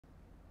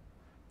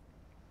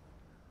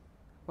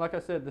like I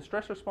said, the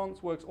stress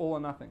response works all or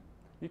nothing.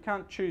 You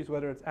can't choose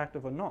whether it's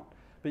active or not,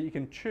 but you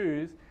can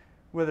choose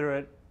whether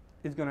it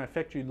is going to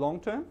affect you long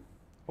term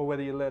or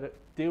whether you let it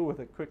deal with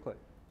it quickly.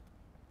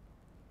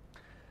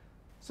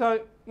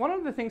 So one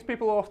of the things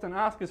people often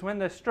ask is when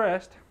they're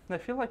stressed, they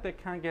feel like they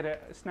can't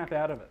snap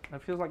out of it.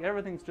 It feels like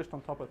everything's just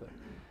on top of it.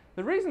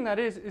 The reason that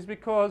is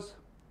because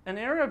an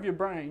area of your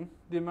brain,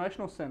 the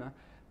emotional center,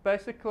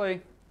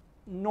 basically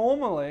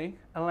normally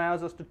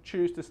allows us to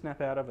choose to snap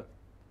out of it.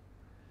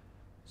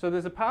 So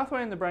there's a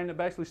pathway in the brain that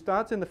basically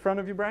starts in the front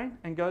of your brain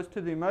and goes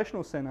to the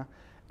emotional center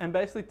and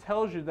basically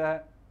tells you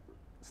that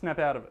snap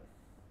out of it.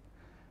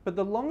 But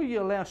the longer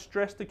you allow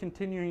stress to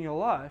continue in your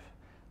life,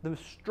 the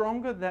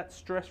stronger that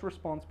stress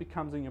response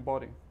becomes in your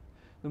body.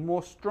 The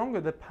more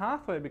stronger the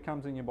pathway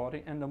becomes in your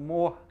body, and the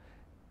more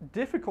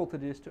difficult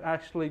it is to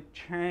actually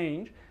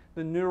change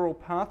the neural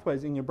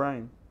pathways in your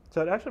brain.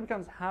 So it actually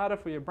becomes harder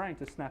for your brain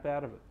to snap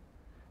out of it,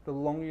 the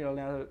longer you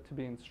allow it to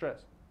be in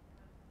stress.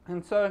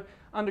 And so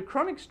under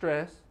chronic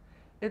stress,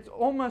 it's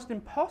almost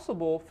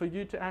impossible for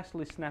you to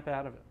actually snap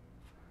out of it.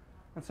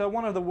 And so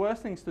one of the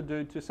worst things to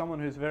do to someone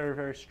who's very,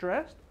 very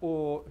stressed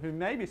or who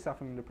may be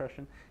suffering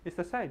depression is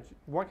to say,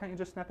 why can't you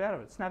just snap out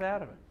of it? Snap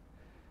out of it.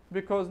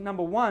 Because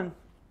number one,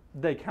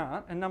 they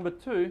can't, and number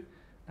two,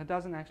 it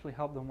doesn't actually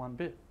help them one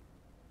bit.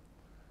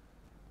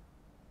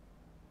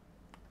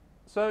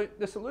 So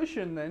the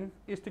solution then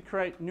is to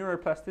create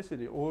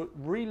neuroplasticity, or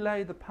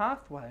relay the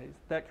pathways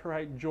that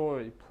create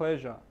joy,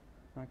 pleasure,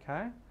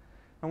 okay?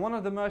 And one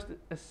of the most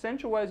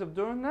essential ways of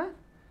doing that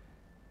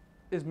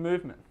is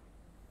movement.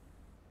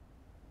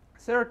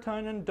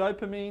 Serotonin,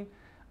 dopamine,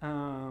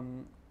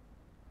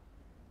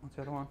 what's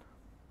the other one?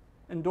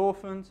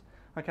 Endorphins,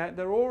 okay,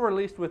 they're all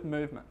released with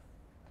movement.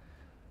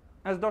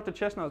 As Dr.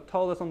 Chestnut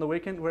told us on the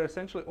weekend, we're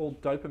essentially all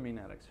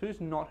dopamine addicts.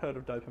 Who's not heard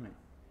of dopamine?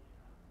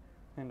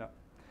 Hand up.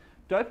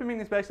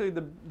 Dopamine is basically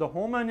the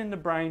hormone in the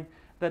brain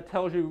that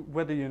tells you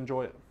whether you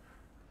enjoy it.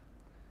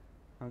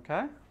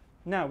 Okay?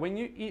 Now, when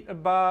you eat a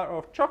bar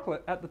of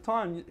chocolate, at the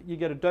time you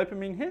get a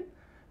dopamine hit,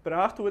 but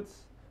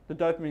afterwards the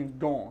dopamine's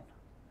gone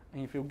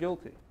and you feel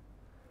guilty.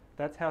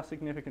 That's how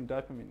significant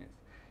dopamine is.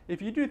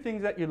 If you do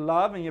things that you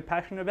love and you're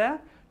passionate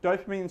about,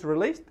 dopamine's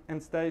released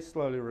and stays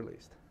slowly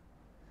released.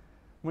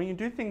 When you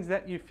do things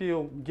that you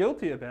feel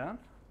guilty about,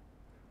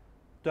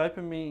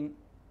 dopamine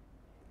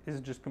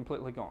is just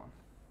completely gone.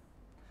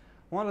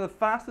 One of the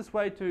fastest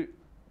ways to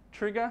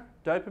trigger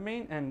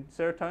dopamine and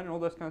serotonin, all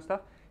this kind of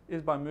stuff,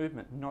 is by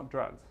movement, not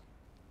drugs.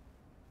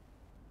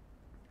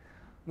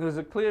 There's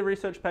a clear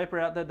research paper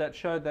out there that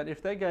showed that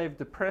if they gave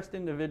depressed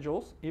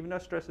individuals, even though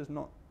stress is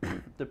not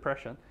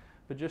depression,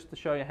 but just to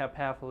show you how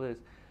powerful it is,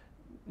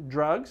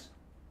 drugs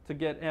to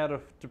get out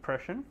of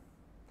depression,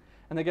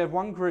 and they gave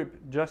one group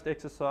just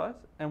exercise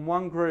and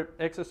one group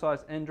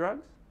exercise and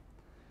drugs,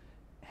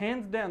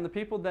 hands down the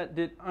people that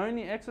did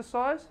only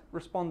exercise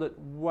responded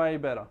way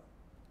better.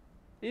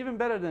 Even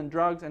better than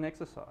drugs and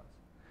exercise.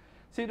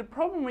 See, the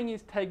problem when you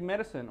take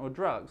medicine or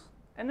drugs,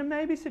 and there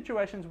may be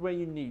situations where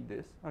you need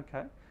this,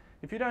 okay?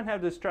 If you don't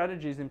have the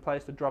strategies in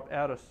place to drop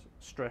out of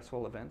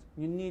stressful events,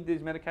 you need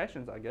these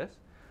medications, I guess,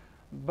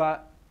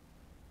 but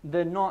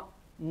they're not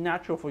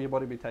natural for your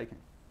body to be taking,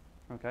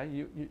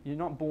 okay? You're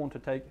not born to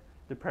take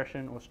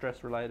depression or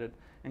stress-related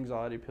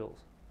anxiety pills.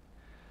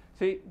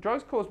 See,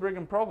 drugs cause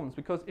bigger problems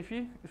because if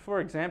you, for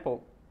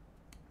example,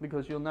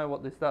 because you'll know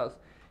what this does,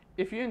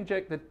 if you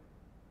inject the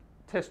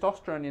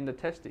testosterone in the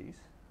testes,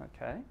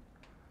 okay,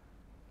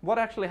 what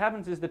actually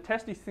happens is the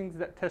testes thinks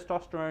that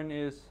testosterone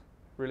is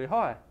really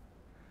high.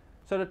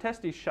 So the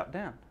testes shut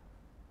down.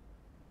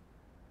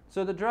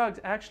 So the drugs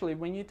actually,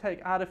 when you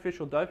take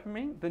artificial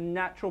dopamine, the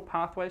natural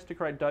pathways to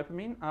create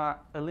dopamine are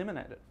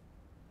eliminated.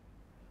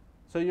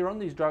 So you're on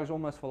these drugs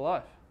almost for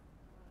life.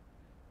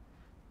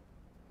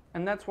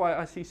 And that's why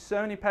I see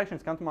so many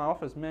patients come to my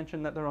office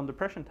mention that they're on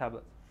depression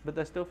tablets, but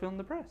they're still feeling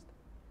depressed.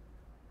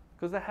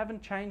 Because they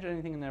haven't changed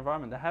anything in their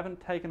environment. They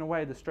haven't taken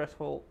away the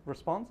stressful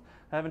response.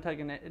 They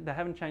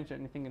haven't changed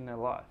anything in their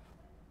life.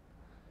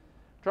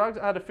 Drugs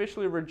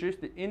artificially reduce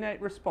the innate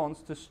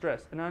response to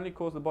stress and only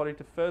cause the body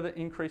to further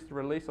increase the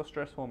release of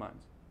stress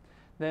hormones.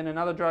 Then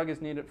another drug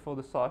is needed for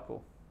the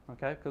cycle,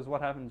 okay? Because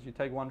what happens, you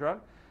take one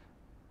drug,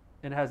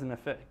 it has an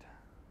effect,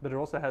 but it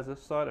also has a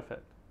side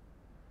effect.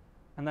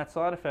 And that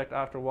side effect,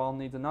 after a while,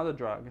 needs another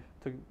drug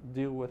to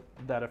deal with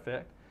that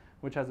effect,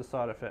 which has a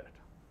side effect.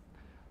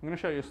 I'm going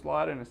to show you a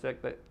slide in a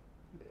sec that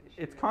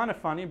it's kind of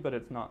funny, but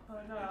it's not. Oh,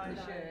 no, I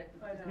know.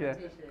 Yeah.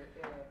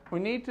 We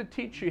need to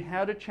teach you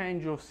how to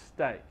change your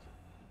state.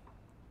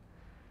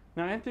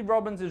 Now, Anthony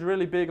Robbins is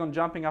really big on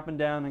jumping up and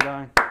down and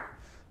going,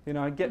 you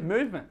know, get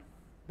movement,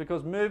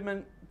 because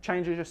movement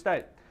changes your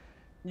state.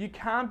 You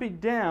can't be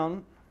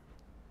down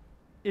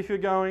if you're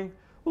going,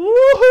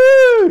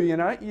 woohoo, you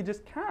know, you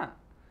just can't.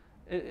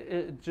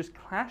 It just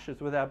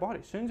clashes with our body.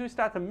 As soon as we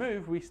start to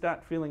move, we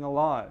start feeling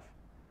alive.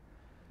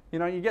 You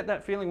know, you get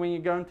that feeling when you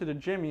go into the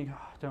gym, you go,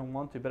 oh, I don't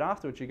want to, but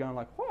afterwards you're going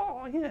like,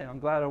 oh yeah, I'm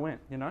glad I went,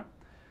 you know.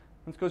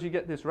 It's because you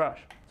get this rush.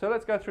 So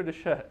let's go through the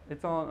shirt.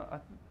 It's on, I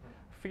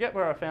forget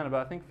where I found it,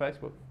 but I think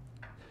Facebook.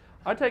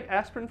 I take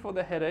aspirin for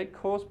the headache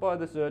caused by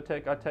the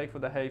Zyrtec I take for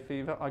the hay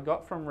fever. I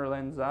got from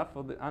Relenza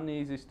for the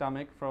uneasy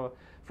stomach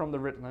from the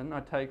Ritalin.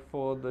 I take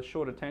for the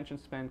short attention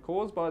span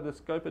caused by the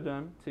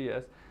Scopoderm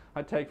TS.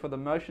 I take for the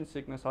motion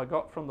sickness I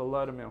got from the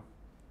Lodomil.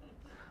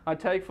 I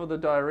take for the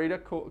diarrhea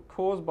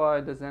caused by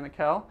the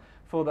Xenical,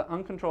 for the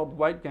uncontrolled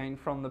weight gain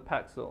from the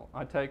Paxil.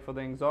 I take for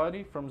the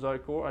anxiety from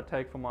Zocor. I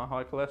take for my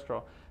high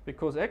cholesterol.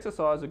 Because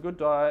exercise, a good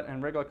diet,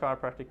 and regular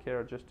chiropractic care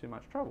are just too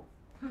much trouble.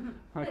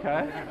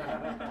 Okay?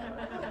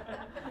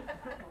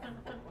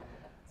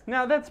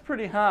 Now that's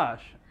pretty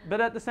harsh, but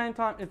at the same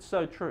time, it's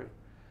so true.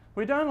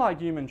 We don't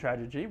like human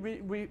tragedy.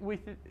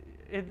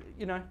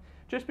 You know,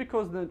 just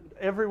because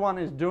everyone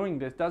is doing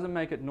this doesn't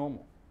make it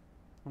normal.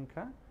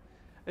 Okay?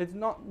 It's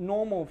not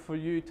normal for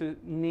you to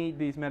need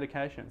these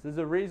medications. There's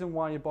a reason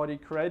why your body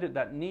created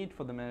that need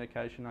for the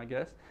medication, I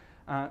guess,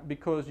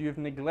 because you've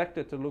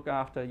neglected to look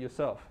after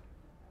yourself.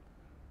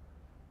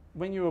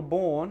 When you were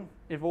born,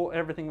 if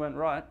everything went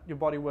right, your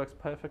body works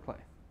perfectly.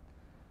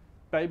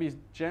 Babies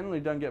generally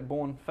don't get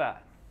born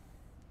fat.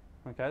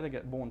 Okay, they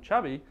get born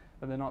chubby,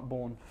 but they're not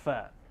born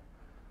fat.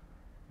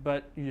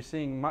 But you're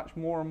seeing much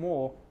more and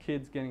more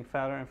kids getting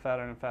fatter and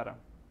fatter and fatter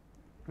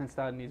and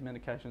starting these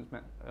medications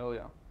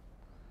earlier.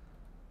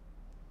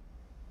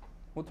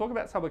 We'll talk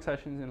about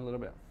subluxations in a little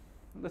bit.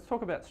 Let's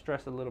talk about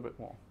stress a little bit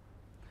more.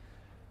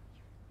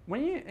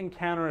 When you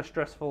encounter a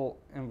stressful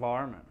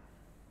environment,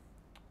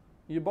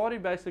 your body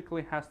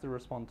basically has to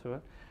respond to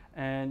it,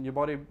 and your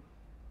body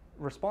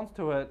responds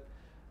to it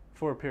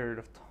for a period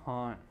of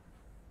time.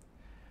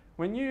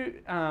 When you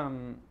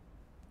are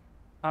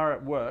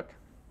at work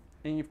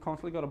and you've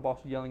constantly got a boss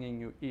yelling in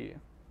your ear,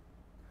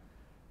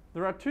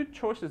 there are two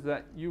choices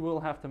that you will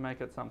have to make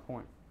at some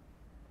point.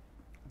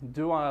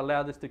 Do I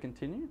allow this to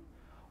continue,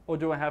 or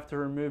do I have to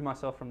remove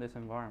myself from this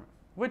environment?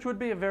 Which would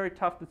be a very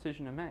tough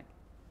decision to make.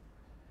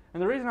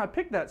 And the reason I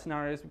picked that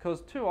scenario is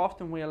because too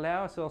often we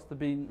allow ourselves to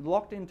be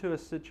locked into a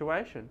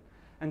situation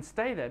and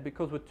stay there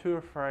because we're too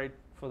afraid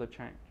for the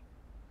change.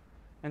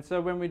 And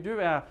so when we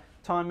do our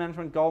time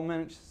management, goal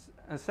management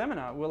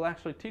seminar, we'll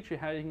actually teach you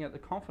how you can get the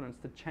confidence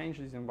to change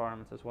these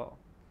environments as well.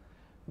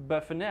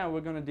 But for now,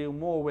 we're going to deal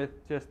more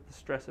with just the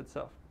stress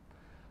itself.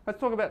 Let's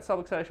talk about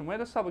subluxation. Where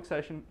does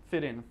subluxation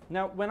fit in?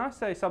 Now, when I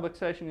say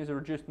subluxation is a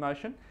reduced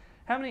motion,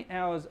 how many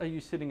hours are you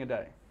sitting a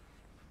day?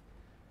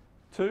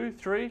 2,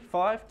 3,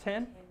 5,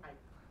 10?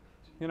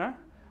 You know?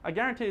 I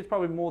guarantee it's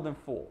probably more than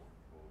 4.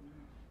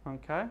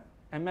 Okay?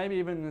 And maybe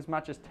even as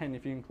much as 10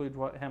 if you include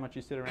how much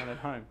you sit around at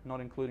home, not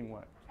including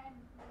work.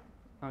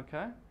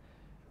 Okay?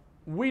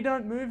 We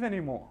don't move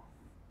anymore.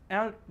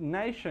 Our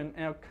nation,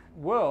 our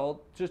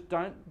world just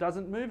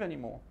doesn't move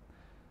anymore.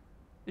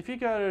 If you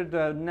go to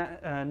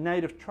the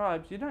native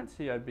tribes, you don't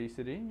see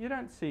obesity, you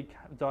don't see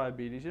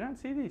diabetes, you don't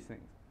see these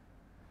things.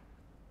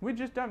 We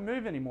just don't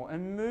move anymore.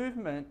 And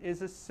movement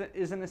is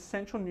an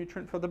essential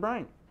nutrient for the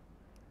brain.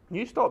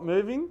 You stop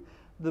moving,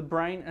 the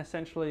brain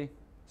essentially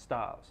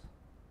starves.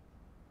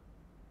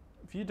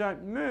 If you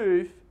don't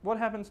move, what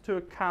happens to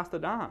a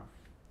casted arm?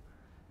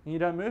 And you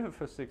don't move it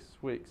for 6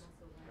 weeks.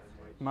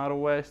 Muscle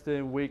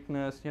wasting,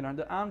 weakness, you know,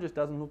 the arm just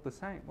doesn't look the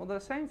same. Well, the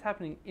same is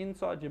happening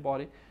inside your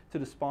body to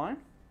the spine,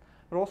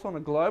 but also on a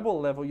global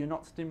level, you're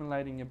not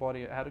stimulating your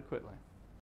body adequately.